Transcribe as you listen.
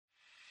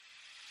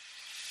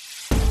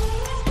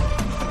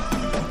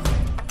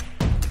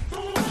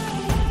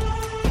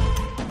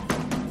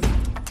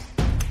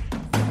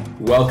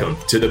Welcome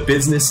to the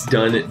Business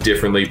Done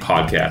Differently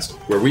podcast,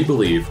 where we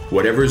believe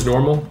whatever is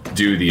normal,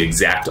 do the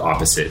exact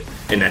opposite,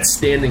 and that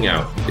standing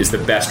out is the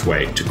best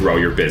way to grow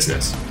your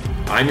business.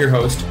 I'm your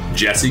host,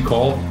 Jesse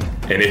Cole,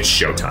 and it's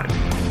showtime.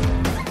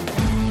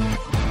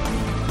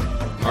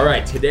 All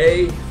right,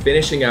 today,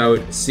 finishing out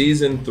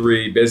Season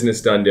 3,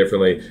 Business Done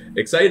Differently.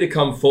 Excited to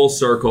come full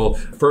circle.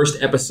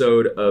 First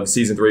episode of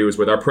Season 3 was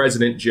with our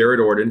president, Jared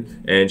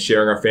Orden, and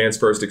sharing our fans'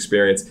 first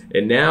experience.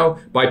 And now,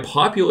 by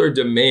popular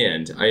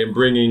demand, I am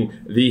bringing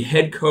the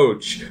head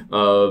coach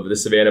of the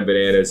Savannah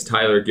Bananas,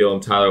 Tyler Gillum.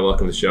 Tyler,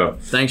 welcome to the show.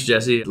 Thanks,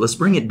 Jesse. Let's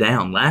bring it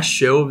down. Last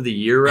show of the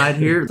year right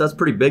here. That's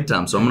pretty big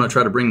time, so I'm going to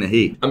try to bring the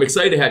heat. I'm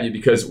excited to have you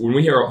because when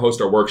we host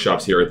our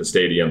workshops here at the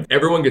stadium,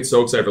 everyone gets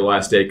so excited for the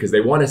last day because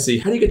they want to see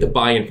how do you get the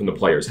buy-in from the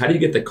players? How do you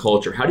get the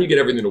culture? How do you get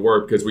everything to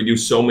work? Because we do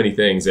so many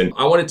things. And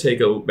I want to take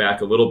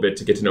back a little bit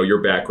to get to know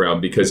your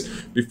background, because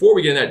before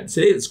we get into that,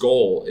 today's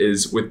goal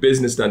is with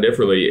Business Done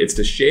Differently, it's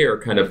to share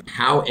kind of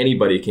how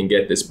anybody can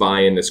get this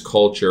buy-in, this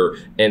culture,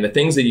 and the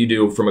things that you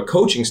do from a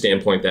coaching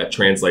standpoint that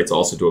translates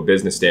also to a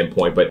business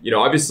standpoint. But,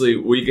 obviously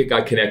we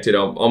got connected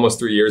almost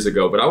 3 years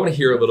ago, but I want to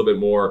hear a little bit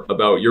more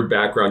about your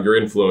background, your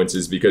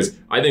influences, because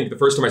I think the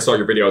first time I saw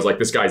your video, I was like,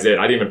 this guy's it.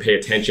 I didn't even pay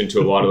attention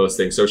to a lot of those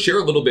things. So share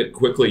a little bit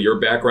quickly your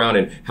background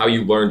and how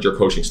you learned your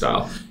coaching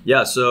style.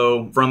 Yeah,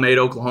 so from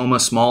Ada, Oklahoma,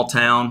 small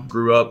town,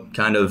 grew up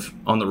kind of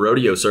on the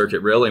rodeo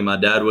circuit, really. My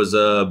dad was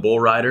a bull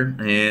rider,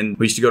 and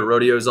we used to go to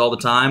rodeos all the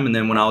time. And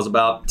then when I was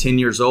about 10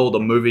 years old, a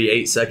movie,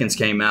 8 Seconds,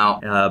 came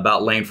out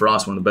about Lane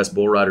Frost, one of the best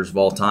bull riders of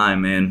all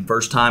time. And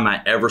first time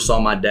I ever saw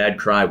my dad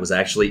cry was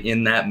actually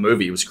in that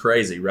movie. It was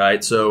crazy,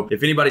 right? So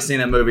if anybody's seen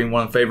that movie,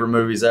 one of the favorite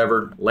movies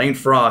ever, Lane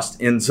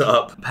Frost ends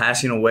up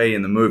passing away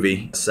in the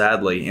movie,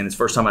 sadly. And it's the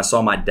first time I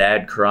saw my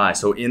dad cry.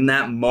 So in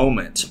that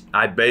moment,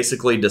 I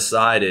basically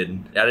decided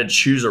I had to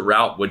choose a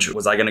route. Which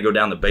was I going to go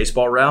down the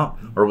baseball route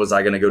or was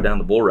I going to go down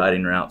the bull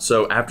riding route?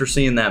 So after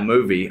seeing that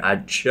movie, I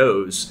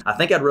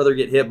think I'd rather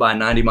get hit by a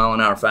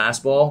 90-mile-an-hour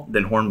fastball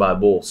than horned by a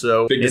bull.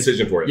 So big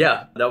decision for you.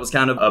 Yeah, that was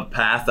kind of a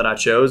path that I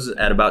chose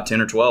at about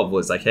 10 or 12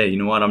 was like, hey, you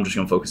know what? I'm just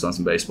going to focus on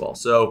some baseball.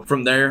 So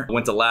from there, I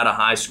went to Latta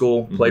High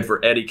School, played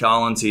for Eddie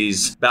Collins.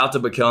 He's about to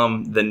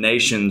become the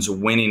nation's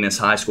winningest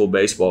high school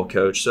baseball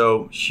coach.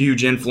 So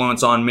huge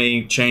influence on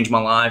me, changed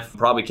my life,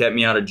 probably kept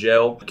me out of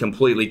jail,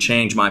 completely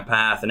changed my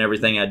path and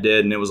everything I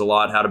did. And it was a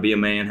lot how to be a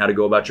man, how to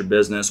go about your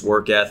business,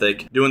 work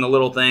ethic, doing the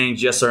little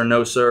things, yes sir,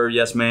 no sir,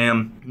 yes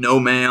ma'am, no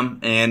ma'am,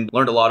 and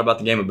learned a lot about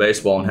the game of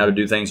baseball and how to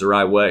do things the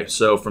right way.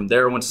 So from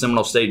there, I went to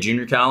Seminole State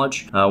Junior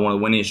College, one of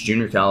the winningest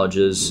junior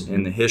colleges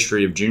in the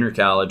history of junior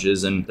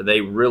colleges, and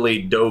they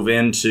really dove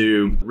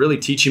into really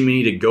teaching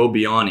me to go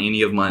beyond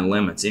any of my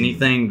limits.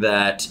 Anything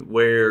that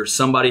where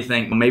somebody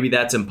think, well, maybe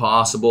that's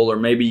impossible or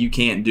maybe you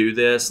can't do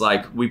this,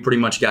 like we pretty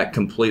much got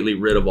completely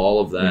rid of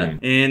all of that.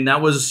 And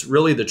that was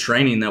really the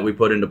training that we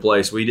put into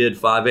place. We did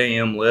 5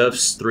 a.m.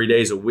 lifts 3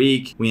 days a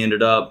week. We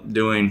ended up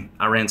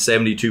I ran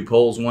 72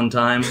 poles one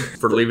time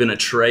for leaving a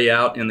tray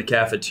out in the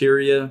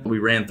cafeteria. We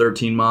ran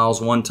 13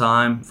 miles one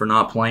time for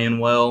not playing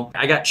well.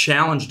 I got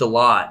challenged a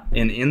lot.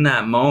 And in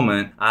that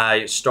moment,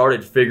 I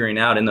started figuring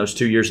out in those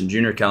 2 years in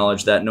junior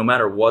college that no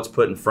matter what's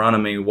put in front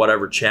of me,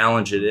 whatever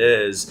challenge it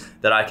is,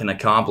 that I can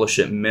accomplish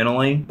it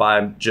mentally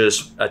by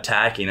just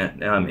attacking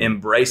it,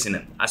 embracing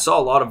it. I saw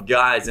a lot of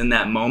guys in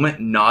that moment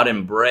not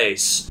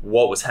embrace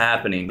what was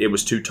happening. It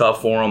was too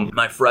tough for them.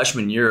 My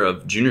freshman year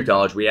of junior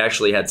college, we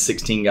actually had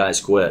 16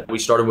 guys quit. We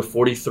started with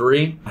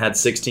 43, had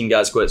 16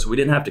 guys quit, so we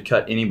didn't have to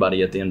cut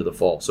anybody at the end of the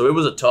fall. So it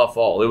was a tough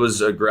fall. It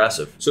was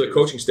aggressive. So the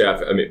coaching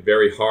staff,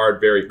 very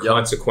hard, very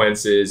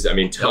consequences,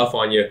 tough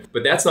on you,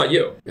 but that's not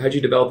you. How'd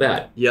you develop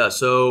that? Yeah,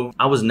 so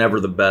I was never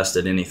the best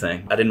at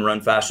anything. I didn't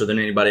run faster than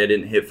anybody. I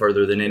didn't hit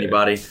further than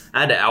anybody.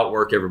 I had to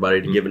outwork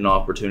everybody to give it an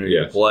opportunity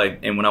to play.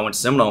 And when I went to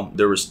Seminole,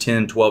 there was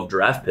 10, 12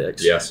 draft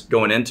picks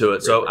going into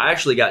it. So I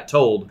actually got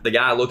told, the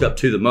guy I look up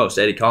to the most,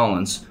 Eddie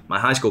Collins, my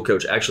high school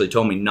coach, actually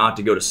told me not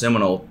to go to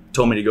Seminole,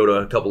 told me to go to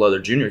a couple other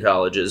junior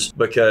colleges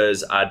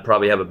because I'd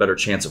probably have a better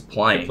chance of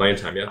playing. Playing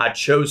time, yeah. I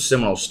chose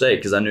Seminole State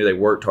because I knew they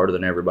worked harder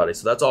than everybody.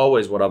 So that's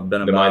always what I've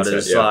been about.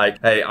 It's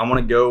like, hey, I want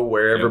to go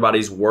where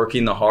everybody's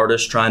working the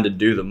hardest, trying to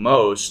do the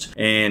most,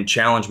 and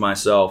challenge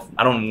myself.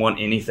 I don't want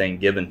anything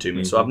given to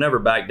me. So I've never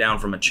backed down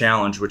from a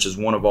challenge, which is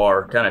one of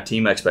our kind of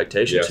team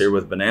expectations here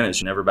with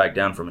Bananas. You never back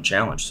down from a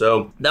challenge.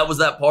 So that was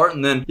that part.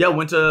 And then,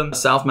 went to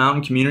South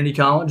Mountain Community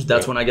College.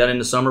 That's when I got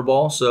into summer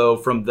ball. So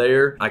from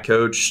there, I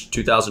coached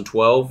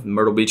 2012.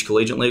 Myrtle Beach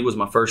Collegiate League was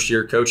my first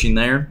year coaching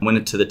there. Went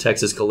into the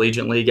Texas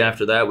Collegiate League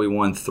after that. We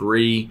won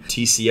 3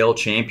 TCL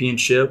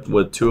championships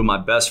with 2 of my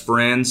best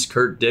friends,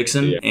 Kurt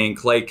Dixon and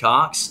Clay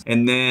Cox.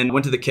 And then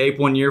went to the Cape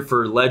one year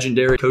for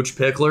legendary Coach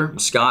Pickler,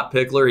 Scott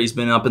Pickler. He's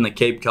been up in the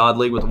Cape Cod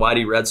League with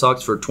Whitey Red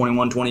Sox for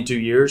 21, 22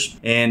 years.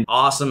 And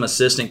awesome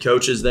assistant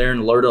coaches there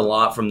and learned a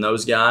lot from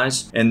those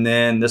guys. And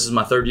then this is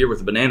my 3rd year with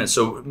the Bananas.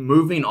 So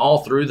moving all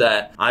through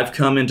that, I've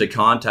come into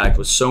contact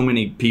with so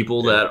many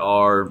people that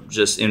are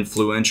just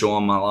influential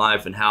on my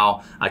life and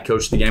how I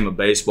coach the game of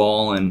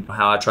baseball and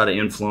how I try to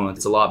influence.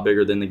 It's a lot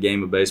bigger than the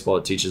game of baseball.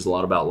 It teaches a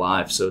lot about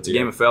life. So it's a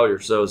game of failure.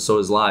 So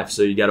is life.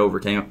 So you got to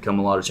overcome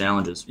a lot of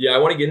challenges. Yeah, I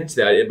want to get into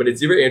that, but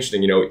it's very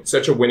interesting.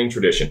 Such a winning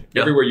tradition.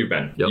 Yep. Everywhere you've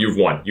been, you've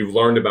won. You've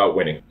learned about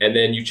winning. And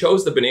then you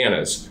chose the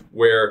Bananas,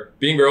 where,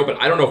 being very open,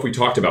 I don't know if we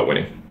talked about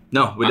winning.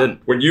 No, we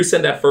didn't. When you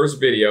sent that first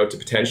video to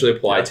potentially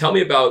apply, tell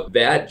me about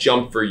that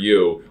jump for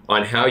you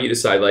on how you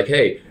decide, like,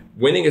 hey,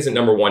 winning isn't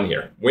number one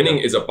here. Winning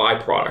is a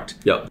byproduct.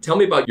 Yep. Tell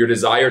me about your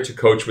desire to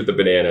coach with the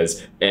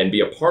Bananas and be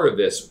a part of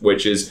this,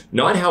 which is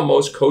not how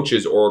most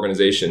coaches or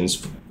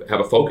organizations have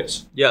a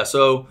focus. Yeah,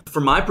 so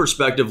from my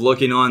perspective,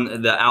 looking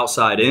on the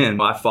outside in,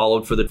 I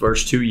followed for the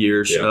first 2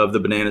 years of the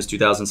Bananas,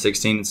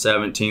 2016 and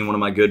 17. One of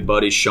my good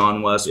buddies,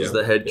 Sean West, was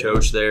the head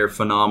coach there,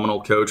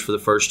 phenomenal coach for the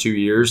first 2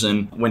 years.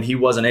 And when he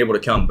wasn't able to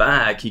come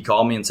back, he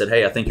called me and said,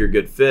 hey, I think you're a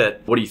good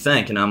fit. What do you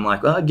think? And I'm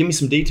like, well, give me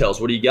some details.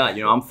 What do you got?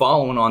 I'm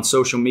following on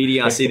social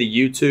media. I see the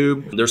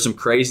YouTube. There's some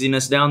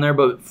craziness down there.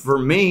 But for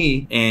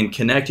me, and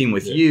connecting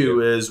with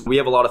you is we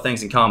have a lot of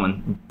things in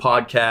common.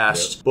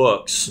 Podcasts,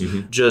 books,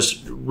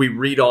 just we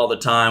read all the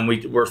time.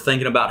 We're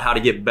thinking about how to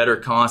get better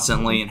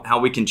constantly and how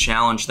we can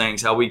challenge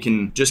things, how we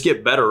can just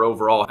get better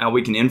overall, how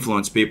we can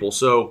influence people.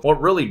 So what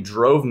really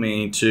drove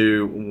me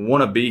to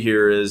want to be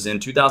here is in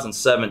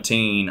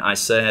 2017, I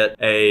set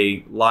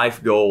a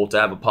life goal to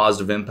have a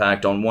positive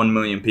impact on 1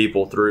 million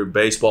people through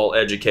baseball,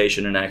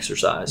 education, and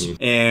exercise.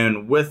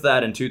 And with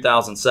that in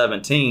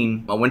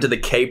 2017, I went to the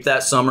Cape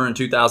that summer in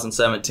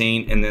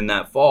 2017, and then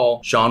that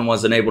fall, Sean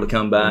wasn't able to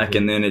come back,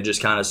 and then it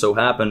just kind of so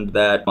happened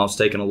that I was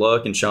taking a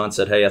look, and Sean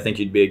said, hey, I think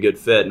you'd be a good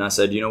fit. And I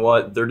said, you know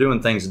what? They're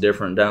doing things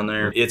different down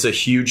there. It's a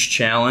huge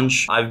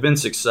challenge. I've been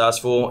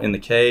successful in the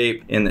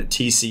Cape, in the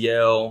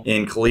TCL,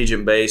 in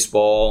collegiate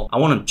baseball. I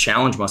want to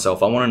challenge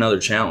myself. I want another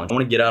challenge. I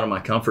want to get out of my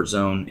comfort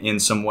zone in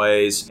some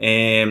ways,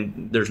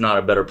 and there's not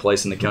a better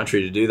place in the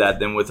country to do that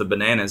than with the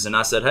Bananas. And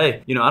I said,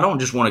 hey, I don't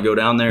just want to go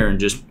down there and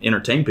just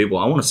entertain people.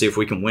 I want to see if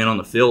we can win on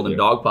the field and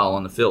dogpile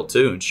on the field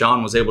too. And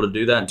Sean was able to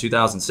do that in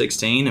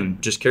 2016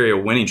 and just carry a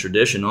winning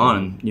tradition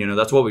on. And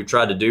that's what we've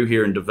tried to do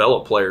here and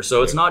develop players.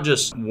 So it's not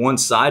just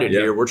one-sided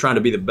here. We're trying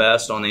to be the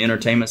best on the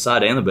entertainment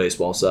side and the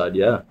baseball side.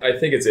 Yeah. I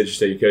think it's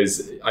interesting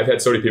because I've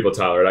had so many people,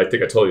 Tyler, and I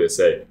think I told you to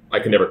say, I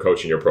can never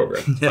coach in your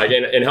program.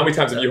 And how many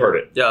times have you heard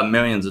it? Yeah,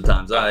 millions of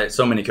times.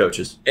 So many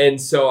coaches.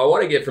 And so I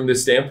want to get from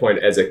this standpoint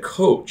as a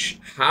coach,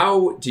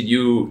 how did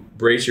you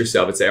brace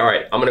yourself and say, all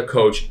right, I'm going to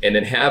coach and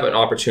then have an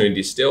opportunity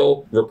to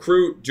still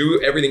recruit,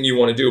 do everything you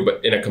want to do,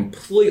 but in a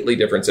completely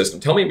different system?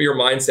 Tell me your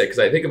mindset, because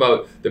I think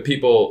about the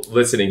people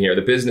listening here,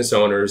 the business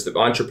owners, the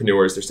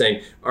entrepreneurs, they're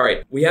saying, all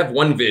right, we have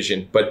one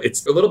vision, but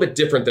it's a little bit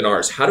different than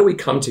ours. How do we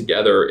come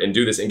together and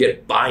do this and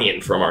get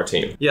buy-in from our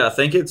team? Yeah, I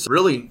think it's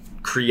really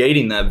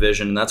creating that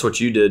vision. And that's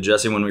what you did,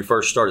 Jesse, when we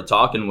first started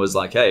talking, was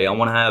like, hey, I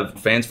want to have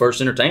Fans First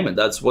Entertainment.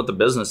 That's what the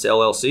business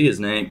LLC is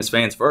named, is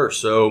Fans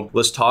First. So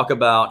let's talk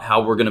about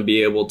how we're going to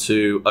be able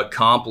to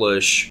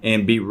accomplish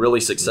and be really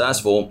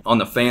successful on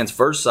the Fans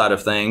First side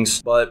of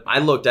things. But I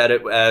looked at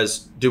it as,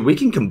 dude, we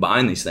can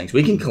combine these things.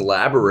 We can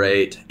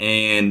collaborate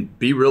and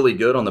be really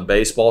good on the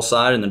baseball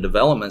side and the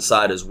development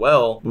side as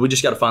well. We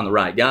just got to find the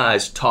right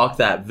guys, talk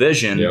that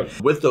vision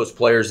with those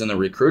players in the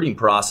recruiting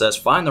process,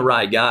 find the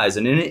right guys.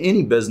 And in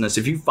any business,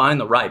 if you find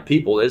the right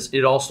people,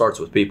 it all starts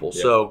with people.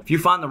 So if you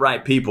find the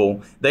right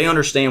people, they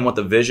understand what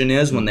the vision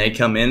is when they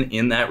come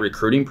in that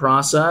recruiting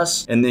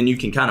process, and then you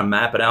can kind of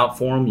map it out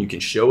for them. You can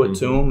show it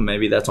to them.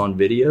 Maybe that's on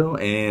video,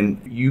 and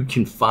you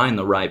can find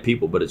the right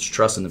people, but it's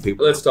trusting the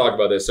people. Let's talk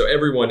about this. So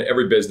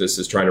every business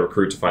is trying to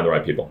recruit to find the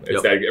right people.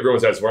 It's that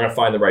everyone says, we're going to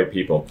find the right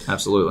people.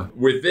 Absolutely.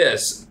 With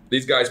this,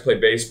 these guys play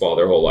baseball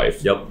their whole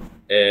life.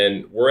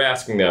 And we're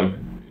asking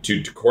them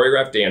to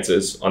choreograph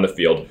dances on the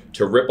field,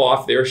 to rip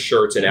off their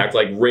shirts and act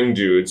like ring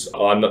dudes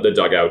on the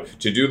dugout,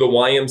 to do the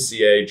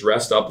YMCA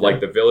dressed up like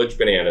the Village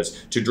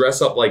Bananas, to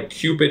dress up like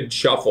Cupid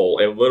Shuffle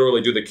and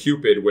literally do the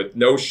Cupid with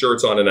no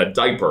shirts on and a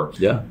diaper.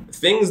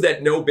 Things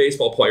that no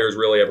baseball players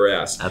really ever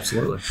ask.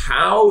 Absolutely.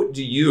 How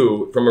do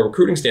you, from a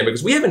recruiting standpoint,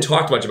 because we haven't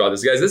talked much about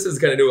this, guys, this is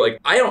kind of new, like,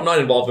 I am not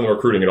involved in the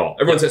recruiting at all.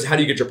 Everyone says, how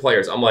do you get your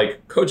players? I'm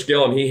like, Coach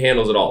Gillum, he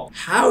handles it all.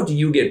 How do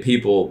you get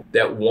people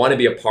that want to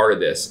be a part of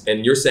this?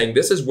 And you're saying,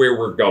 this is where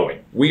we're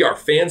going. We are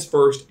Fans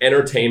First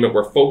Entertainment.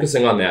 We're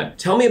focusing on that.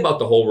 Tell me about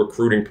the whole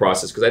recruiting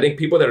process, because I think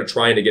people that are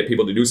trying to get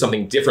people to do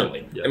something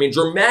differently, I mean,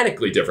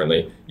 dramatically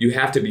differently, you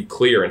have to be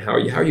clear. And how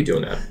are you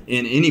doing that?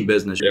 In any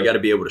business, you got to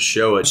be able to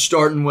show it.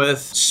 Starting with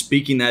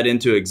speaking that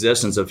into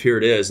existence of here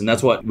it is. And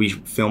that's what we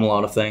film a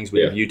lot of things.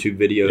 We have YouTube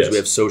videos. We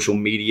have social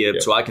media.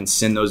 So I can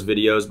send those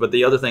videos. But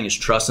the other thing is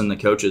trusting the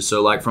coaches.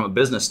 So like from a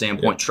business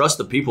standpoint, trust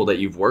the people that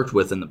you've worked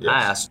with in the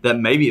past that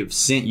maybe have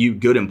sent you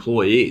good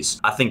employees.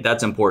 I think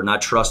that's important. I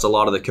trust a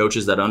lot of of the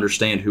coaches that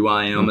understand who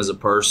I am as a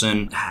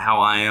person, how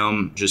I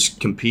am just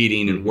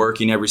competing and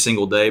working every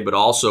single day, but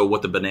also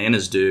what the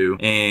Bananas do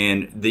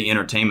and the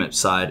entertainment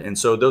side. And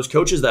so those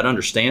coaches that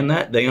understand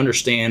that, they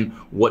understand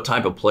what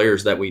type of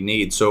players that we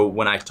need. So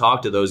when I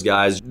talk to those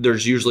guys,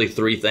 there's usually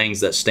three things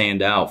that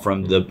stand out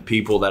from the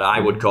people that I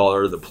would call,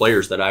 or the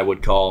players that I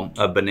would call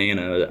a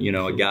Banana, you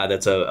know, a guy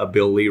that's a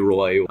Bill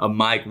Leroy, a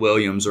Mike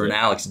Williams, or an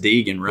Alex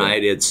Deegan,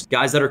 right? It's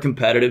guys that are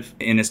competitive,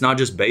 and it's not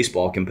just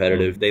baseball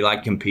competitive. They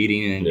like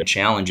competing and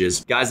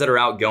challenges. Guys that are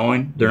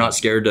outgoing, they're not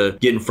scared to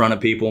get in front of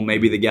people.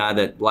 Maybe the guy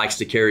that likes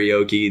to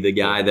karaoke, the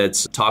guy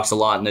that talks a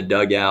lot in the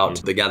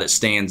dugout, the guy that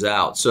stands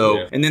out.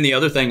 So, and then the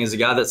other thing is the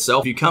guy that's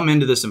self. You come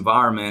into this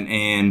environment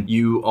and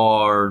you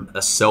are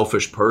a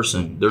selfish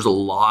person. There's a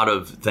lot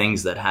of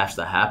things that have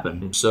to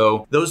happen.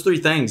 So those three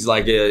things,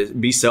 like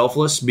be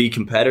selfless, be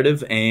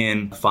competitive,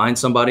 and find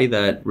somebody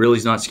that really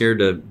is not scared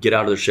to get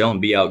out of their shell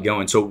and be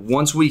outgoing. So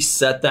once we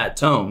set that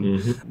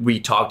tone, we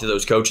talk to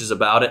those coaches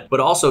about it, but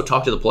also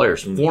talk to the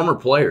players, former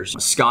players.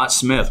 Scott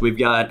Smith, we've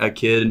got a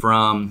kid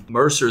from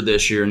Mercer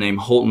this year named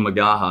Holton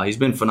Magaha. He's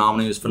been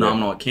phenomenal. He was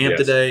phenomenal at camp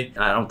today.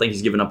 I don't think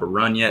he's given up a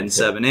run yet in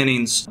 7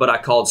 innings, but I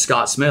called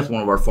Scott Smith,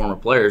 one of our former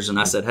players, and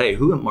I said, hey,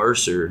 who at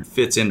Mercer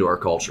fits into our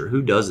culture?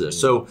 Who does this?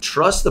 So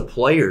trust the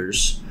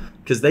players,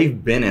 because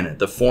they've been in it,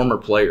 the former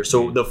players.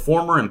 So the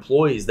former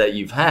employees that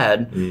you've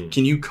had,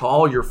 can you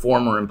call your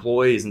former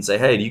employees and say,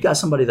 hey, do you got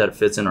somebody that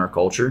fits in our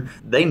culture?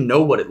 They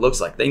know what it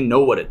looks like. They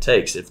know what it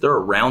takes. If they're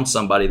around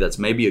somebody that's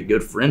maybe a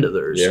good friend of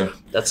theirs,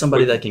 that's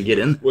somebody that can get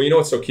in. Well, you know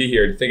what's so key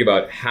here? To think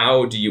about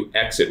how do you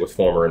exit with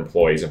former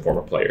employees and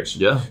former players.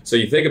 Yeah. So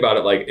you think about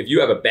it like if you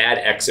have a bad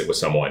exit with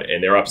someone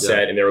and they're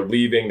upset and they're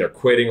leaving, they're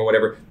quitting or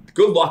whatever,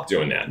 good luck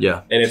doing that.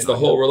 Yeah. And it's the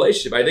whole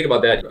relationship. I think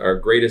about that. Our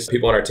greatest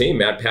people on our team,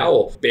 Matt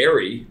Powell,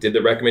 Barry did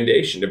the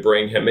recommendation to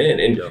bring him in.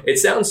 And it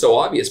sounds so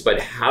obvious, but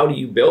how do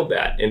you build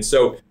that? And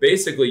so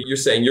basically you're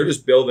saying you're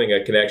just building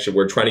a connection.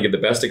 We're trying to get the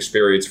best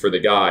experience for the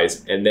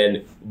guys and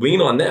then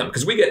lean on them.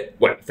 Because we get,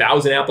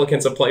 1,000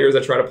 applicants of players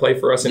that try to play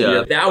for us in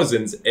here?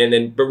 Thousands. And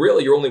then, but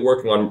really you're only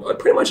working on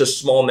pretty much a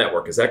small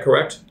network. Is that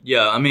correct?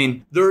 Yeah. I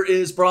mean, there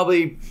is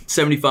probably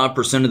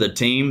 75% of the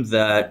team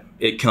that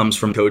it comes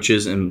from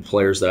coaches and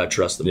players that I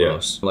trust the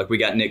most. Like we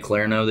got Nick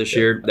Clarno this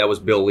year. That was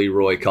Bill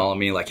Leroy calling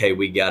me like, hey,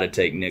 we got to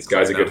take Nick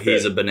Clarno. A good fit.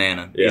 He's a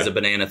banana. He's a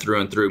banana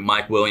through and through.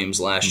 Mike Williams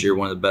last year,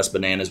 one of the best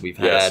bananas we've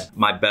had.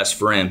 My best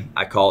friend,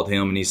 I called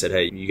him and he said,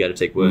 hey, you got to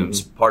take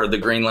Williams. Part of the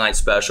Green Light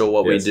Special,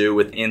 what we do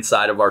with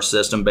inside of our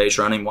system, base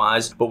running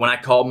wise. But when I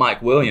called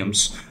Mike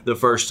Williams the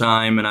first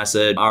time and I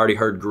said, I already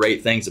heard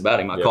great things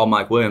about him. I called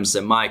Mike Williams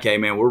and said, Mike, hey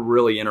man, we're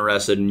really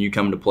interested in you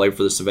coming to play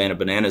for the Savannah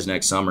Bananas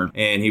next summer.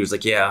 And he was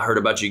like, yeah, I heard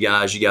about you guys.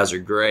 You guys are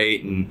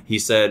great. And he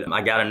said,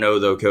 I got to know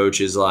though,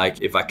 coach, is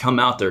like, if I come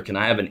out there, can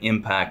I have an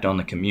impact on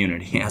the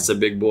community? I said,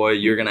 big boy,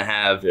 you're going to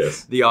have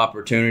the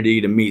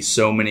opportunity to meet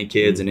so many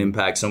kids and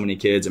impact so many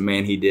kids. And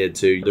man, he did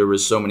too. There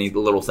was so many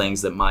little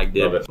things that Mike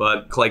did.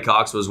 But Clay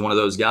Cox was one of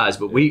those guys.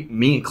 But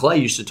me and Clay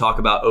used to talk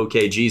about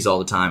OKGs all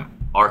the time.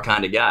 Our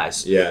kind of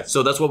guys.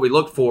 So that's what we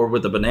look for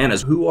with the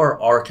Bananas. Who are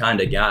our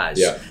kind of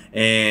guys?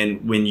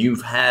 And when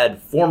you've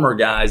had former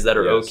guys that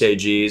are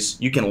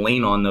OKGs, you can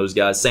lean on those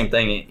guys. Same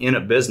thing in a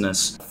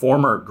business.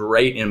 Former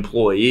great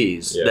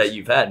employees that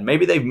you've had.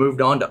 Maybe they've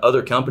moved on to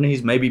other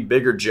companies, maybe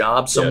bigger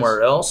jobs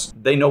somewhere else.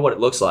 They know what it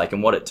looks like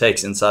and what it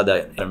takes inside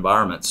that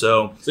environment.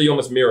 So you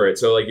almost mirror it.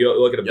 So like you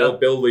look at a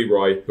Bill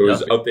Leroy,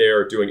 who's out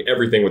there doing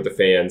everything with the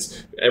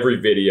fans, every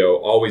video,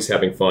 always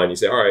having fun. You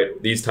say, all right,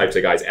 these types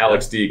of guys,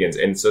 Alex Deegans.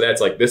 And so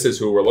that's like, this is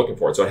who we're looking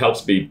for. So it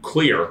helps be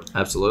clear.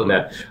 Absolutely.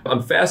 On that.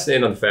 I'm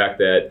fascinated on the fact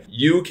that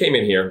you came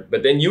in here,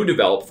 but then you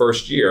developed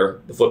first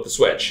year to flip the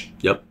switch.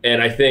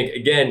 And I think,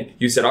 again,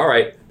 you said, all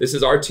right, this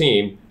is our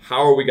team.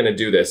 How are we going to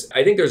do this?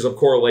 I think there's some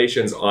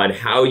correlations on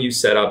how you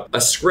set up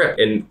a script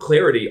and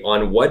clarity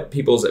on what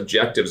people's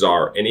objectives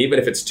are. And even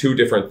if it's two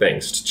different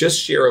things, just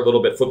share a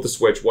little bit, flip the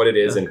switch, what it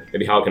is and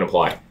maybe how it can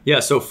apply.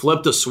 So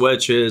flip the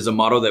switch is a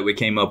motto that we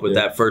came up with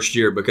that first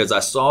year because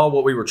I saw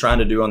what we were trying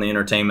to do on the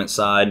entertainment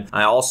side.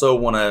 I also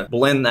want to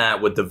blend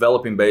that with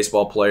developing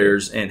baseball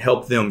players and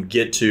help them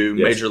get to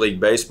Major League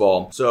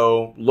Baseball.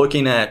 So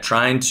looking at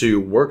trying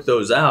to work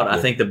those out, I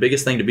think the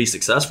biggest thing to be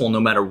successful, no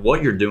matter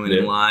what you're doing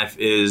in life,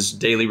 is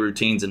daily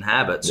routines and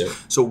habits.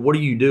 So what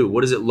do?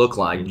 What does it look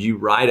like? Do you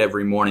write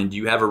every morning? Do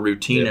you have a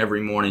routine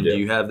every morning? Do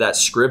you have that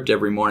script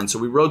every morning? So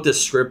we wrote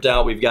this script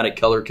out. We've got it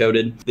color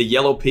coded. The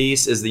yellow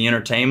piece is the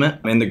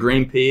entertainment and the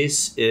green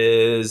piece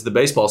is the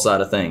baseball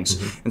side of things.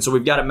 And so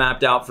we've got it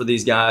mapped out for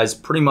these guys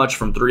pretty much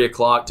from 3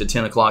 o'clock to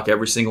 10 o'clock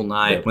every single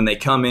night. When they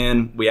come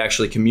in, we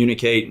actually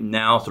communicate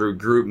now through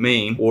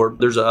GroupMe, or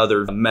there's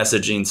other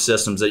messaging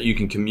systems that you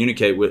can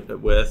communicate with.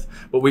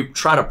 But we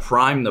try to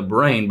prime the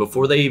brain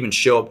before they even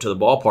show up to the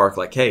ballpark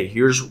like, hey,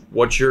 here's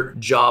what your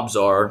jobs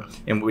are.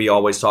 And we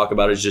always talk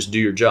about is just do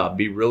your job.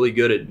 Be really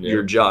good at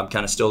your job.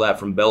 Kind of steal that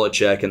from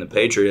Belichick and the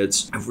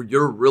Patriots. If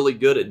you're really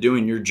good at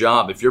doing your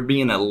job, if you're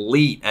being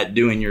elite at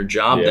doing your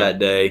job that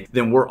day,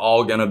 then we're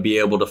all going to be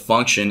able to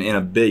function in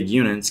a big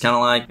unit. It's kind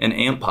of like an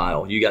ant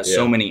pile. You got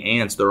so many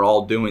ants. they're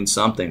all doing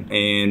something.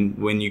 And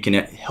when you can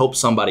help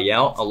somebody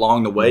out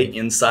along the way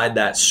inside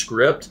that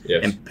script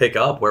and pick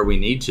up where we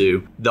need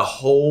to, the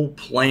whole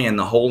plan,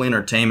 the whole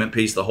entertainment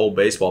piece, the whole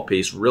baseball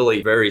piece,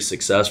 really very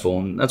successful.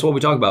 And that's what we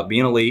talk about,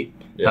 being elite.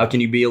 How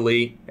can you be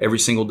elite every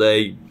single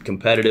day,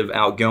 competitive,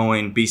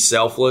 outgoing, be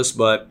selfless?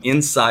 But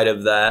inside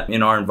of that,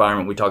 in our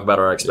environment, we talk about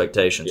our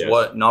expectations.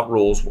 What, not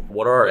rules,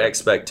 what are our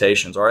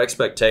expectations? Our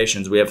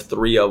expectations, we have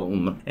 3 of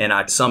them, and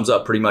it sums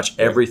up pretty much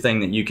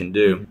everything that you can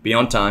do. Be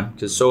on time,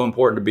 because it's so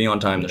important to be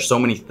on time. There's so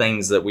many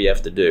things that we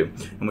have to do.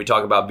 And we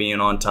talk about being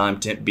on time,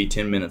 be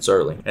 10 minutes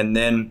early. And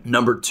then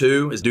number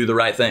 2 is do the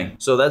right thing.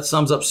 So that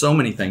sums up so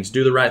many things.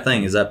 Do the right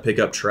thing. Is that pick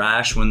up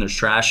trash when there's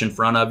trash in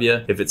front of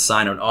you? If it's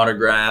sign an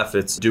autograph,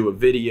 it's do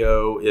a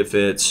video, if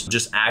it's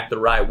just act the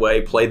right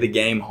way, play the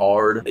game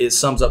hard. It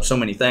sums up so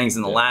many things.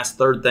 And the last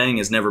 3rd thing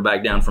is never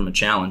back down from a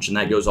challenge. And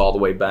that goes all the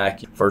way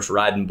back. First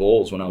riding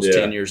bulls when I was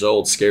 10 years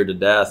old, scared to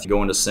death,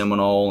 going to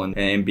Seminole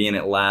and being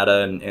at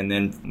Latta, and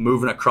then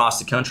moving across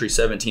the country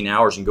 17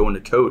 hours and going to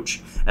coach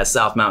at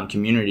South Mountain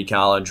Community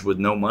College with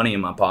no money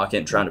in my pocket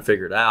and trying to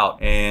figure it out,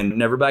 and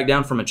never back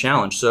down from a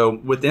challenge. So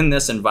within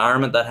this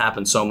environment, that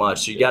happens so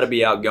much. So you got to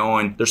be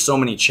outgoing. There's so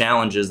many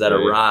challenges that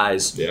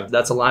arise.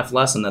 That's a life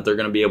lesson that they're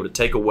going to be able to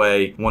take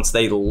away once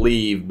they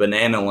leave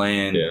Banana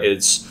Land.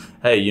 It's,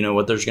 hey, you know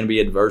what? There's going to be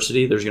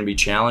adversity. There's going to be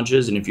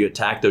challenges. And if you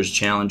attack those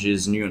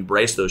challenges and you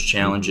embrace those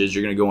challenges,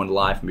 you're going to go into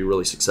life and be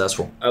really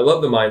successful. I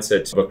love the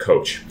mindset of a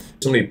coach.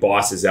 So many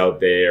bosses out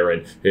there,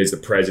 and he's the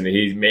president,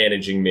 he's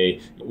managing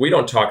me. We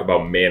don't talk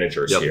about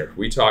managers here.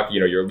 We talk,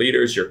 your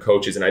leaders, your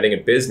coaches. And I think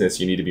in business,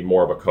 you need to be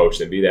more of a coach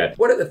than be that.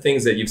 What are the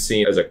things that you've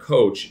seen as a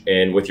coach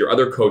and with your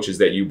other coaches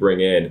that you bring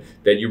in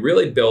that you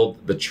really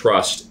build the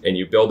trust and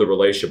you build the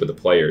relationship with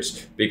the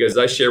players? Because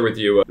I share with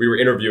you, we were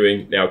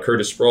interviewing now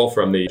Curtis Sproul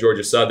from the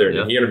Georgia Southern,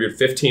 and he interviewed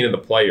 15 of the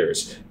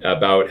players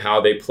about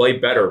how they play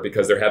better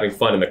because they're having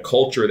fun and the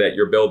culture that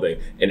you're building.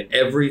 And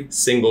every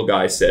single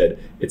guy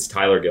said, it's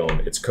Tyler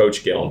Gilliam, it's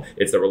Coach Gilliam,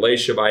 it's the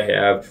relationship I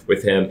have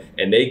with him,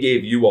 and they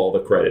gave you all the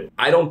credit.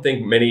 I don't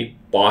think many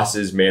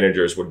bosses,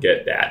 managers would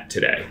get that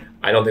today.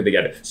 I don't think they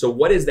get it. So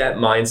what is that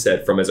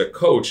mindset from as a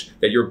coach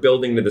that you're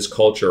building to this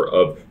culture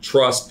of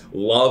trust,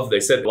 love? They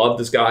said, love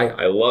this guy.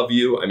 I love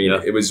you. I mean,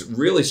 it was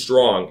really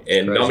strong,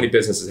 and not many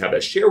businesses have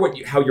that. Share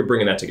how you're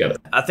bringing that together.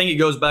 I think it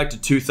goes back to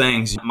 2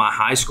 things. My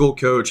high school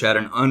coach had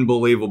an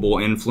unbelievable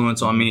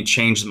influence on me. It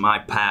changed my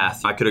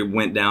path. I could have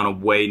went down a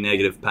way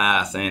negative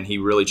path, and he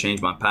really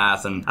changed my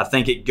path. And I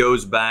think it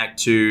goes back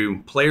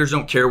to players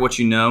don't care what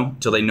you know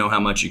until they know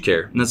how much you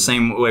care. And the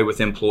same way with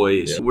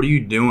employees. What are you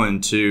doing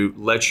to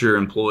let your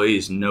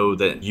employees know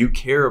that you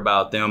care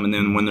about them? And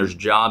then when there's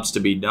jobs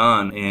to be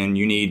done and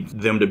you need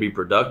them to be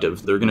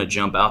productive, they're going to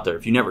jump out there.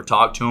 If you never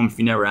talk to them, if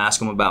you never ask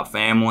them about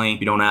family,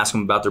 you don't ask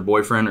them about their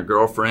boyfriend or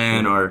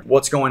girlfriend or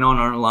what's going on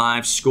in their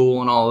life,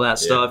 school and all of that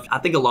stuff. I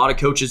think a lot of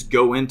coaches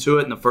go into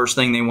it and the first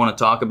thing they want to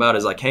talk about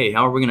is like, hey,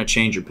 how are we going to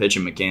change your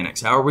pitching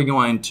mechanics? How are we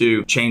going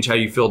to change how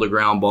you feel the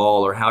ground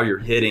ball or how you're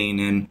hitting?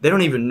 And they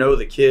don't even know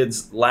the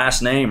kid's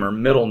last name or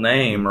middle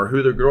name or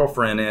who their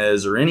girlfriend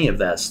is or any of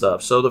that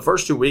stuff. So the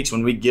first 2 weeks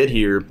when we get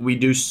here, we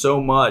do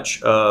so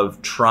much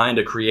of trying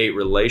to create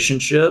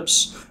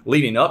relationships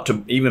leading up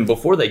to even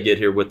before they get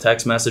here with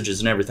text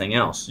messages and everything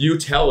else. You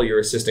tell your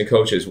assistant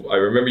coaches, I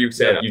remember you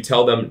said you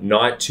tell them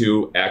not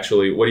to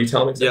actually, what do you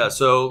tell them exactly? Yeah,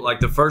 so like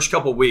the first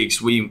couple weeks,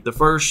 the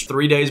first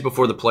 3 days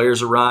before the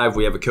players arrive,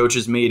 we have a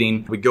coaches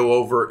meeting. We go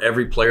over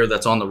every player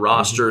that's on the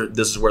roster.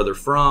 This is where they're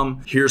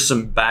from. Here's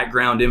some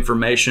background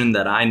information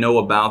that I know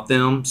about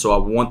them. So I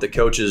want the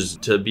coaches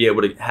to be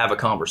able to have a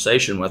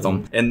conversation with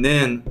them. And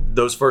then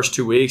those first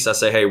 2 weeks, I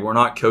say, hey, we're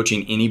not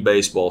coaching any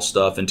baseball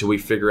stuff until we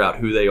figure out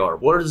who they are.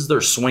 What is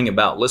their swing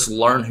about? Let's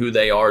learn who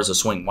they are as a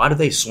swing. Why do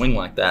they swing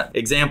like that?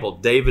 Example,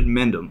 David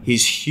Mendham.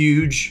 He's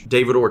huge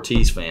David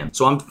Ortiz fan.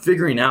 So I'm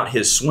figuring out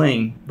his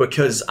swing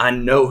because I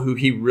know who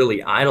he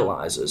really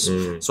idolizes.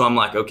 So I'm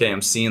like, okay,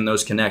 I'm seeing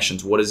those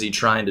connections. What is he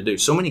trying to do?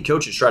 So many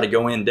coaches try to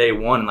go in day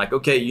one and like,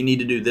 okay, you need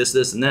to do this,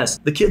 this, and this.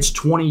 The kid's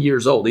 20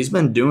 years old. He's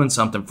been doing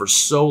something for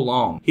so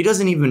long. He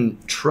doesn't even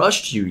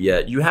trust you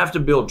yet. You have to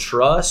build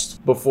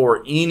trust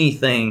before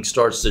anything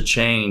starts to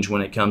change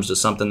when it comes to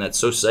something that's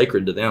so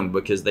sacred to them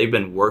because they've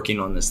been working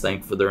on this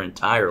thing for their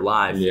entire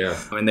life.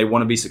 I mean, they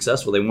want to be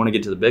successful. They want to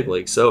get to the big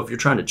leagues. So if you're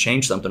trying to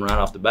change something right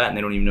off the bat and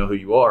they don't even know who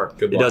you are,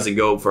 it doesn't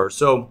go first.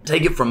 So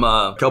take it from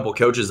a couple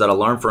coaches that I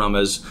learned from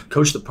is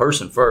coach the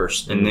person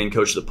first and then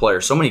coach the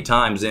player. So many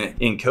times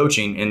in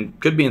coaching, and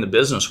could be in the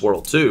business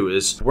world too,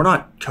 is we're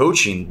not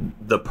coaching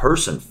the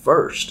person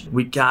first.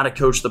 We got to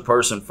coach the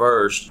person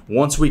first.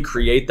 Once we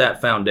create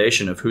that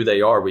foundation of who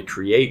they are, we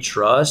create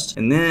trust.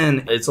 And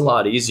then it's a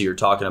lot easier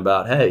talking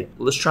about, hey,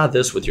 let's try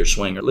this with your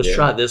swing or let's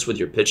try this with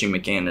your pitching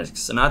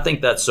mechanics. And I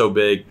think that's so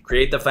big.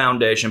 Create the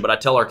foundation. But I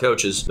tell our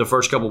coaches the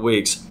first couple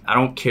weeks, I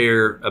don't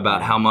care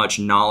about how much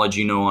knowledge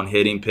you know on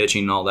hitting,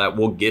 pitching, and all that.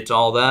 We'll get to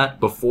all that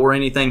before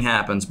anything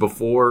happens.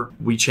 Before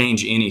we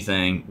change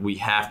anything, we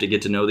have to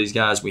get to know these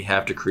guys. We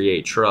have to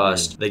create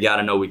trust. They got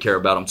to know we care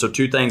about them. So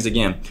 2 things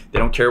again. They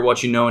don't care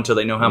what you know until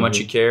they know how much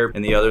you care.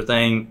 And the other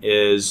thing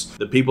is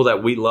the people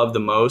that we love the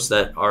most,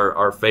 that are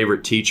our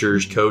favorite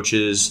teachers,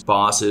 coaches,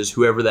 bosses,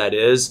 whoever that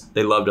is,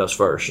 they loved us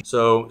first.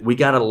 So we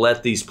got to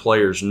let these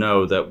players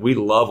know that we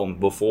love them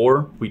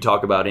before we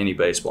talk about any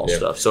baseball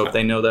stuff. So if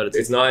they know that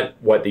it's not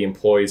what the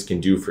employees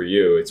can do for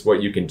you, it's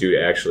what you can do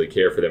to actually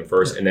care for them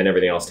first, and then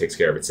everything else takes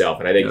care of itself.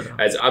 And I think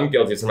as I'm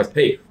guilty of sometimes,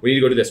 hey, we need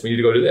to go to this, we need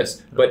to go to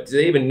this. But do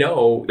they even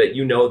know that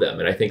you know them?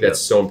 And I think that's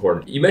so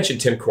important. You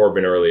mentioned Tim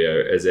Corbin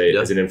earlier as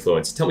an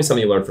influence. Tell me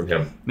something you learned from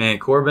him. Man,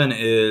 Corbin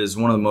is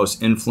one of the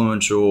most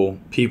influential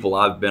people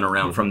I've been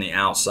around from the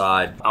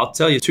outside. I'll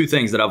tell you 2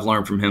 things that I've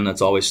learned from him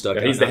that's always stuck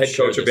out. He's the head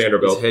coach at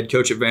Vanderbilt. He's head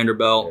coach at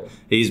Vanderbilt.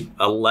 He's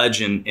a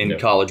legend in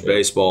college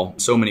baseball.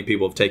 So many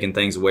people have taken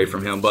things away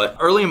from him. But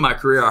early in my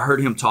career, I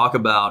heard him talk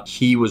about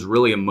he was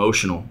really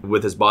emotional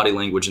with his body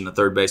language in the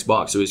third base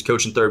box. So he's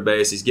coaching third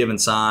base. He's giving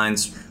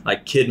signs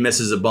like kid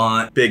misses a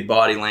bunt, big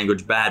body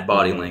language, bad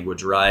body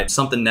language, right?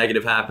 Something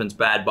negative happens,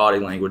 bad body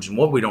language. And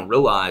what we don't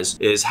realize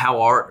is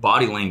how our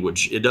body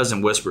language, it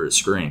doesn't whisper, it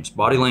screams.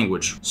 Body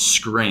language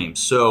screams.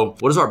 So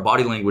what does our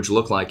body language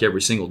look like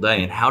every single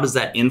day? And how does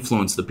that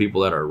influence the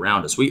people that are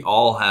around us? We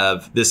all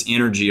have this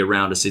energy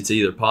around us. It's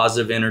either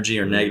positive energy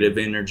or negative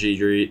energy.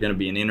 You're going to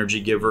be an energy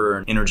giver or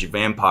an energy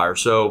vampire.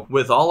 So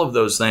with all of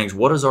those things,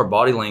 what is our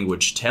body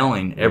language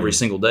telling every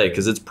single day?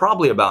 Because it's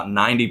probably about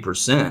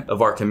 90%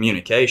 of our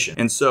communication.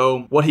 And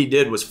so what he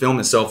did was film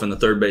himself in the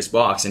third base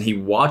box, and he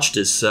watched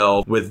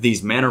himself with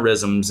these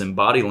mannerisms and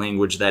body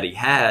language that he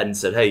had and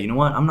said, hey, you know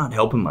what? I'm not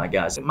helping my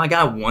guys. My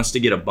guy wants to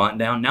get a bunt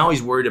down. Now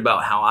he's worried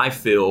about how I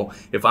feel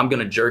if I'm going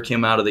to jerk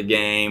him out of the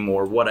game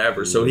or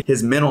whatever. So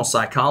his mental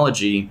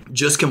psychology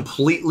just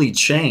completely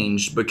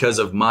changed because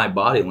of my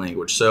body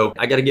language. So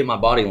I got to get my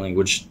body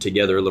language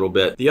together a little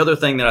bit. The other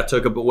thing that I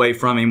took away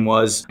from him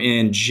was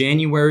in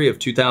January of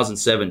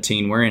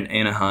 2017, we're in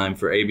Anaheim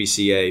for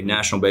ABCA,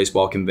 National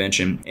Baseball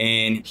Convention,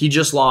 and he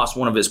just lost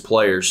one of his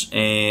players,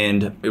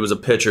 and it was a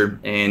pitcher,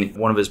 and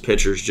one of his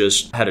pitchers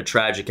just had a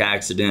tragic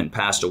accident,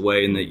 passed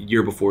away, and the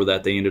year before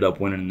that they ended up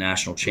winning a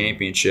national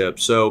championship.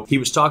 So he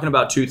was talking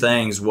about 2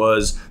 things,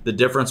 was the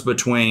difference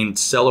between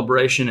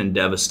celebration and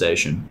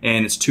devastation,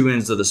 and it's 2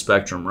 ends of the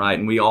spectrum, right?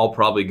 And we all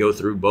probably go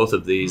through both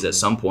of these at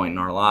some point in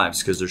our lives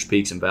because there's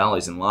peaks and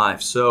valleys in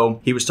life.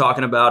 So he was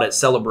talking about at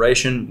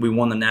celebration, we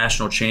won the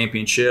national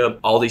championship.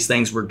 All these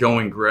things were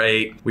going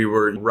great. We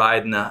were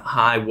riding the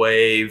high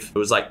wave. It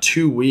was like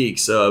 2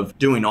 weeks of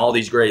doing all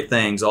these great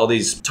things, all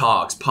these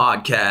talks,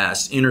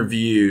 podcasts,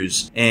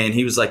 interviews. And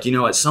he was like, you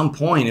know, at some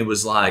point it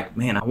was like,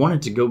 man, I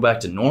wanted to go back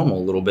to normal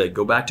a little bit,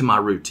 go back to my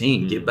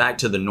routine, get back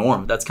to the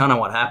norm. That's kind of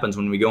what happens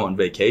when we go on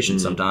vacation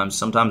sometimes.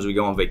 Sometimes we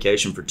go on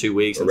vacation for 2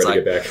 weeks. And it's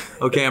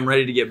like, okay, I'm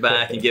ready to get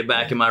back and get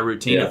back in my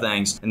routine of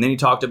things. And then he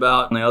talked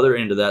about on the other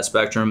end of that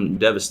spectrum,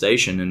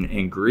 devastation,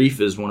 and grief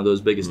is one of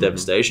those biggest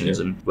devastations.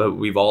 And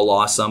we've all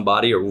lost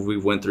somebody, or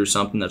we've went through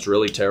something that's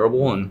really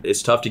terrible, and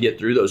it's tough to get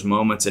through those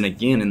moments. And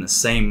again, in the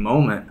same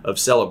moment of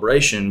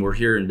celebration, we're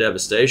here in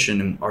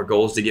devastation, and our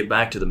goal is to get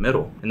back to the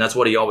middle. And that's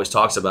what he always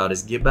talks about,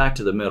 is get back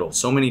to the middle.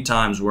 So many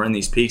times we're in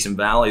these peaks and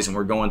valleys, and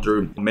we're going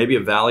through maybe a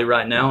valley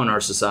right now in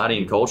our society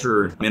and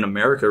culture in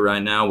America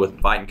right now with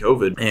fighting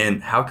COVID.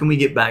 And how can we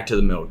get back to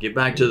the middle, get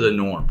back to the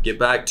norm, get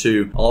back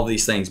to all of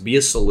these things, be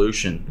a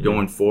solution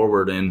going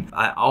forward? And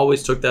I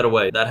always took that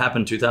away. That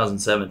happened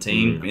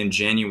 2017 in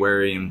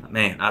January, and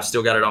man, I've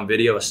still got it on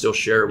video. I still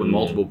share it with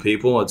multiple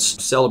people.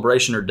 It's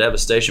celebration or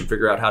devastation.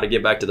 Figure out how to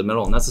get back to the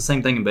middle. And that's the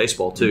same thing in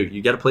baseball too.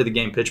 You got to play the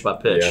game pitch by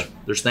pitch.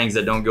 There's things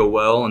that don't go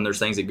well, and there's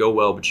things that go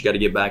well, but you got to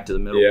get back to the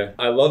middle.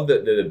 I love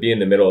the be in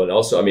the middle. And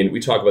also, I mean, we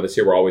talk about this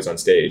here, we're always on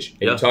stage,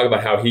 and you talk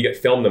about how he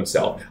filmed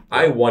himself.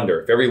 I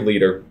wonder if every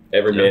leader,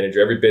 every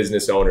manager, every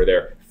business owner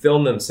there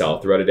film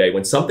themselves throughout a day.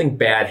 When something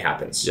bad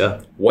happens,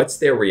 what's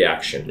their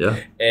reaction?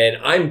 And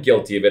I'm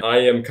guilty of it. I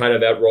am kind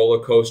of that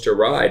roller coaster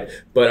ride.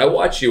 But I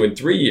watch you in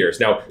 3 years.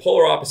 Now,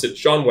 polar opposite,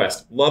 Sean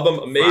West. Love him.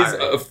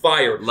 Amazing.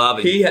 Fire. Love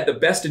him. He had the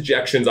best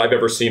ejections I've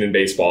ever seen in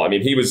baseball. I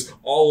mean, he was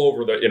all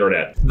over the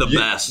internet. The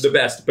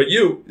best. But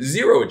you,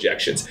 0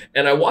 ejections.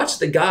 And I watch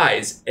the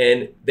guys,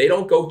 and they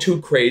don't go too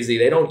crazy.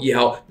 They don't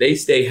yell.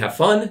 They have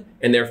fun,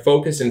 and they're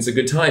focused, and it's a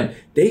good time.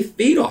 They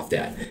feed off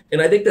that.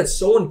 And I think that's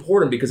so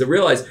important, because I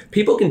realize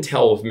people can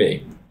tell with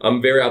me.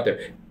 I'm very out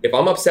there. If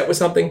I'm upset with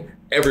something,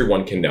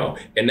 everyone can know.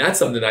 And that's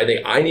something I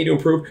think I need to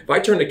improve. If I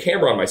turn the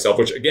camera on myself,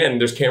 which again,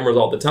 there's cameras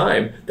all the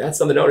time, that's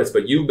something to notice.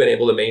 But you've been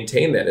able to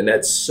maintain that, and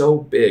that's so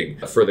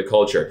big for the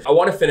culture. I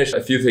want to finish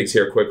a few things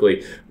here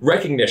quickly.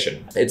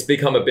 Recognition. It's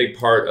become a big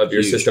part of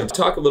your system.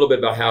 Talk a little bit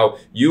about how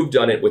you've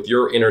done it with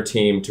your inner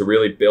team to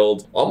really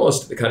build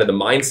almost kind of the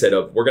mindset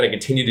of we're going to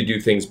continue to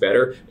do things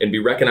better and be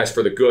recognized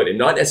for the good and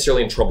not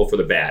necessarily in trouble for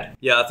the bad.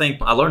 Yeah, I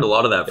think I learned a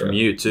lot of that from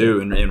you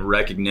too, in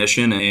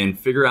recognition, and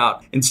figure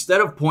out,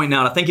 instead of pointing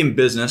out, I think in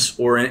business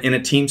or in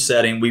a team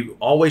setting, we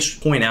always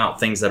point out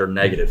things that are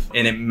negative,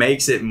 and it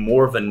makes it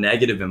more of a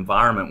negative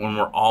environment when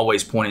we're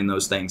always pointing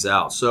those things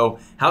out. So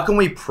how can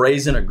we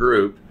praise in a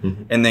group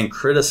and then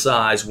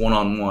criticize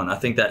one-on-one? I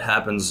think that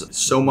happens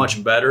so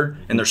much better,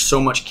 and there's so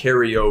much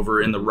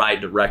carryover in the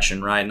right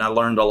direction, right? And I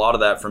learned a lot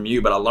of that from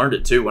you, but I learned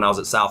it too when I was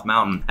at South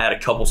Mountain. I had a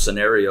couple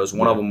scenarios.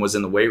 One of them was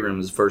in the weight room. It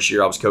was the first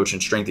year I was coaching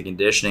strength and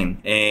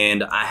conditioning,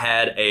 and I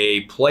had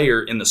a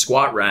player in the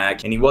squat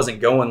rack, and he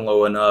wasn't going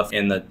low enough,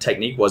 and the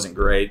technique wasn't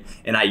great,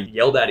 and I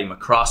yelled at him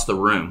across the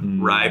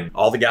room, right?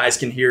 All the guys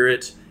can hear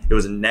it. It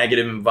was a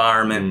negative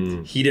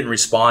environment. He didn't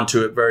respond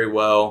to it very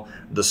well.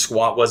 The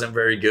squat wasn't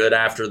very good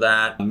after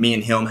that. Me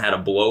and him had a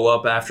blow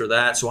up after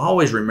that. So I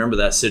always remember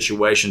that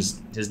situation.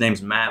 His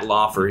name's Matt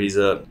Lawfer. He's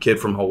a kid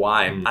from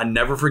Hawaii. I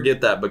never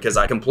forget that because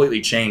I completely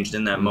changed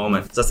in that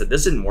moment. So I said,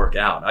 this didn't work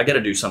out. I got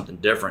to do something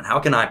different. How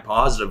can I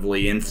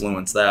positively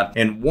influence that?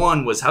 And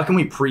one was, how can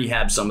we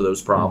prehab some of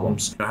those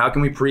problems? How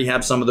can we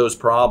prehab some of those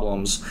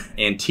problems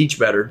and teach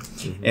better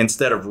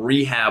instead of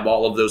rehab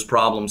all of those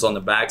problems on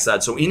the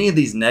backside? So any of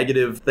these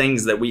negative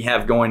things that we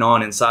have going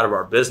on inside of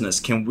our business,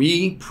 can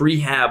we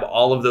prehab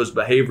all of those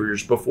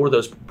behaviors before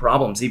those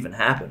problems even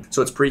happen?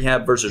 So it's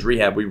prehab versus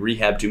rehab. We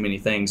rehab too many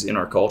things in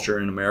our culture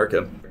in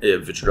America,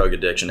 if it's drug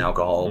addiction,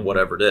 alcohol,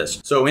 whatever it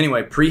is. So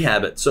anyway,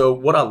 prehab it. So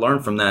what I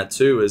learned from that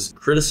too is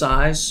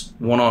criticize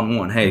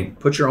one-on-one. Hey,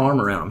 put your arm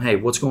around them. Hey,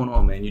 what's going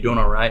on, man? You doing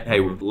all right? Hey,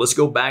 let's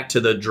go back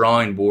to the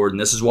drawing board, and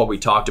this is what we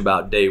talked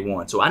about day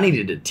one. So I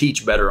needed to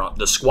teach better on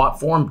the squat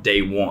form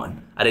day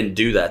one. I didn't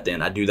do that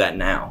then. I do that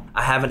now.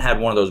 I haven't had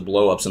one of those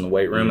blow-ups in the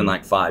weight room in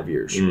like 5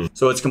 years.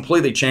 So it's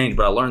completely changed,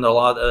 but I learned a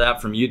lot of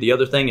that from you. The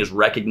other thing is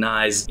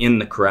recognize in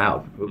the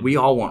crowd. We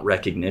all want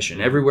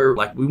recognition. Everywhere,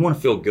 like we want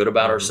to feel good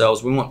about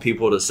ourselves. We want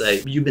people to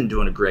say, you've been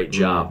doing a great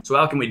job. So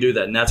how can we do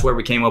that? And that's where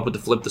we came up with the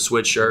Flip the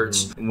Switch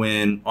shirts.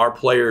 When our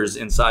players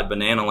inside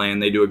Banana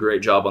Land, they do a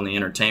great job on the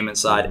entertainment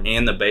side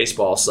and the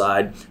baseball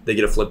side, they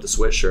get a Flip the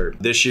Switch shirt.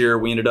 This year,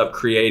 we ended up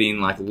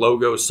creating like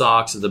logo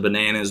socks of the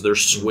Bananas. They're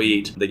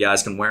sweet. The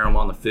guys can wear them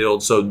on the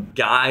field. So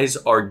guys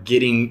are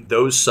getting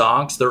those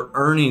socks. They're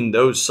earning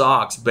those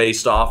socks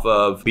based off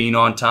of being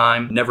on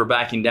time, never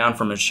backing down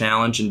from a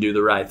challenge, and do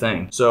the right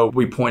thing. So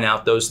we point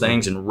out those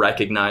things and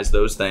recognize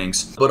those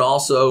things. But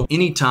also,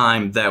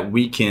 anytime that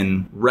we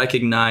can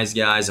recognize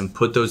guys and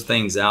put those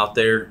things out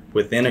there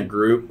within a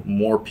group,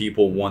 more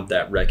people want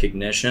that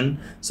recognition.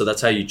 So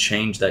that's how you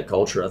change that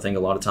culture, I think, a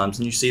lot of times.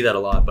 And you see that a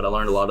lot, but I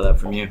learned a lot of that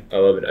from you. I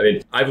love it. I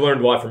mean, I've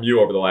learned a lot from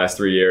you over the last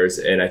 3 years,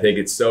 and I think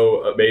it's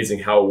so amazing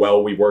how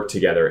well we work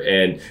together.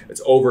 And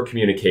it's over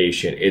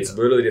communication. It's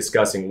literally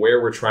discussing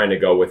where we're trying to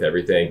go with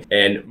everything.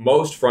 And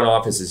most front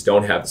offices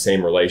don't have the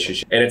same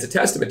relationship. And it's a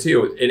testament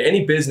to, in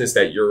any business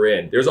that you're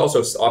in, there's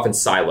also often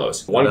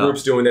silos. One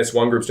group's doing this,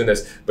 one group's doing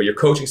this, but your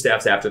coaching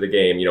staff's after the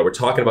game. You know, we're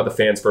talking about the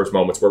fans' first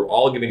moments. We're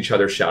all giving each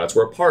other shout-outs.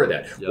 We're a part of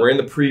that. Yep. We're in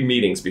the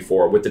pre-meetings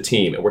before with the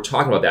team, and we're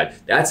talking about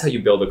that. That's how you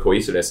build a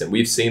cohesiveness, and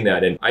we've seen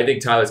that. And I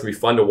think, Tyler, it's going to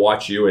be fun to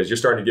watch you as you're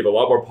starting to give a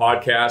lot more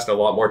podcasts and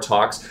a lot more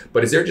talks.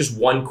 But is there just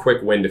one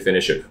quick win to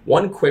finish it?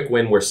 One quick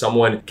win where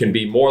someone can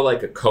be more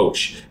like a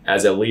coach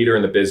as a leader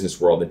in the business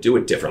world and do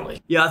it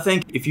differently? Yeah, I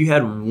think if you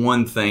had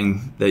one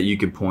thing that you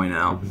could point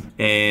out,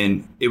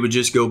 and it would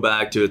just go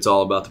back to, it's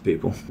all about the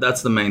people.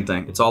 That's the main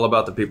thing. It's all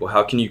about the people.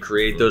 How can you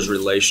create those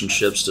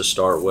relationships to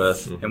start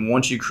with? And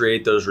once you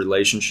create those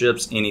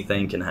relationships,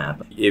 anything can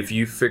happen. If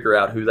you figure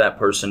out who that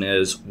person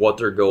is, what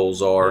their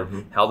goals are,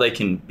 how they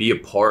can be a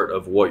part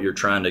of what you're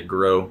trying to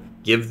grow,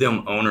 give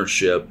them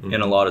ownership.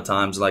 And a lot of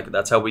times, like,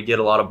 that's how we get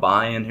a lot of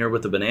buy-in here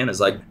with the Bananas.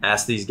 Like,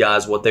 ask these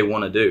guys what they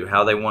want to do,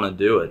 how they want to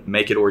do it,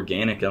 make it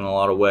organic in a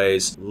lot of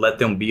ways, let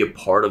them be a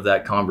part of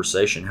that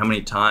conversation. How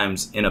many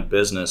times in a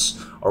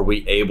business are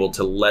we able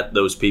to let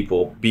those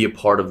people be a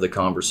part of the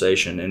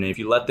conversation? And if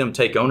you let them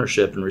take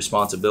ownership and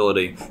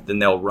responsibility, then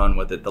they'll run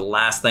with it. The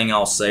last thing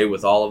I'll say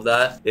with all of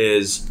that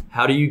is,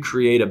 how do you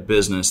create a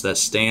business that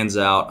stands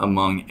out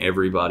among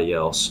everybody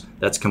else?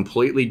 That's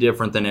completely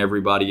different than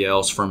everybody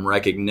else, from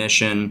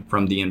recognition,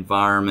 from the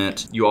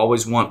environment. You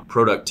always want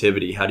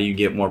productivity. How do you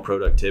get more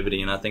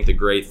productivity? And I think the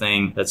great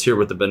thing that's here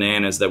with the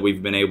Bananas that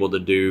we've been able to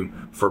do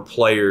for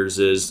players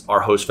is our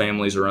host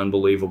families are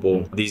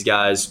unbelievable. These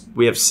guys,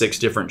 we have 6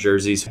 different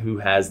jerseys. Who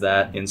has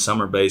that in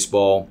summer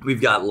baseball?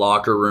 We've got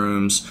locker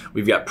rooms.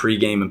 We've got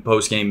pregame and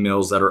postgame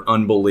meals that are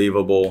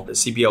unbelievable. The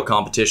CPL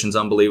competition's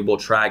unbelievable.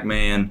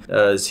 TrackMan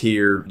is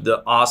here.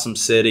 The Awesome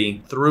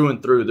City, through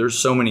and through. There's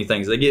so many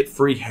things. They get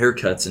free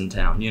haircuts in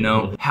town, you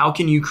know? How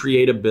can you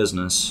create a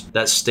business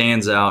that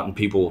stands out and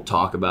people will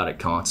talk about it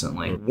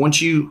constantly?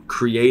 Once you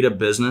create a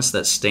business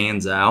that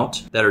stands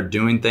out, that are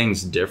doing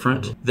things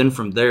different, then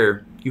from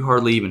there, you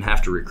hardly even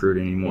have to recruit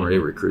anymore. It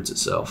recruits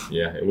itself.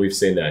 Yeah, and we've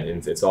seen that.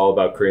 And it's all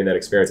about creating that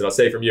experience. And I'll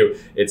say from you,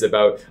 it's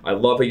about, I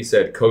love how you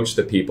said, coach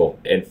the people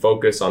and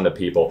focus on the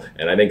people.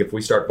 And I think if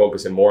we start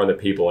focusing more on the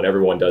people and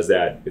everyone does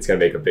that, it's going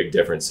to make a big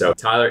difference. So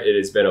Tyler, it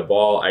has been a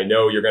ball. I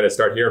know you're going to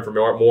start hearing from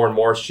more and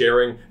more,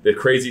 sharing the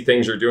crazy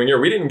things you're doing here.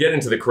 We didn't get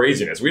into the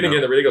craziness. We didn't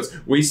get into the ridiculous.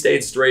 We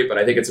stayed straight, but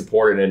I think it's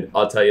important. And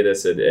I'll tell you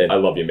this, and I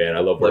love you, man. I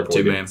love working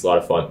with you. Man. It's a lot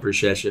of fun.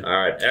 Appreciate you. All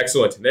right,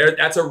 excellent.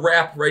 That's a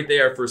wrap right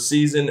there for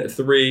season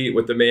 3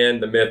 with the man,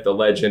 the myth, the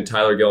legend,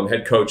 Tyler Gillum,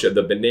 head coach of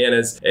the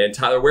Bananas. And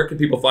Tyler, where can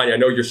people find you? I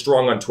know you're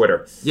strong on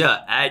Twitter.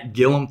 Yeah, at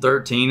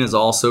Gillum13 is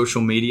all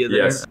social media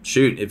there. Yes.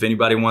 Shoot, if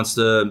anybody wants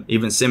to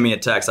even send me a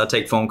text, I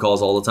take phone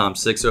calls all the time,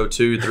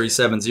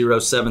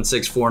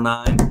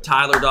 602-370-7649.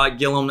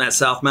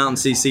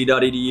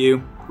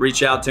 Tyler.Gillum@southmountaincc.edu.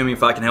 Reach out to me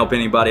if I can help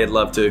anybody. I'd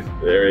love to.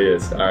 There he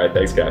is. All right,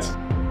 thanks, guys.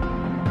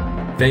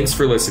 Thanks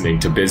for listening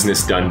to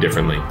Business Done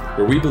Differently,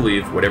 where we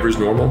believe whatever's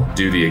normal,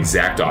 do the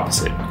exact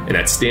opposite, and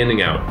that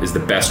standing out is the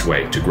best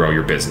way to grow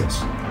your business.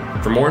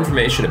 For more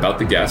information about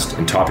the guest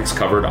and topics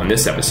covered on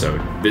this episode,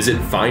 visit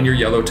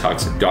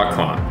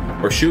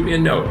findyouryellowtux.com or shoot me a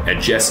note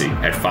at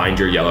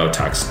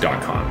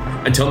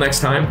jesse@findyouryellowtux.com. Until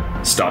next time,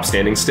 stop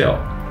standing still.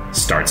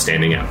 Start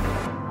standing out.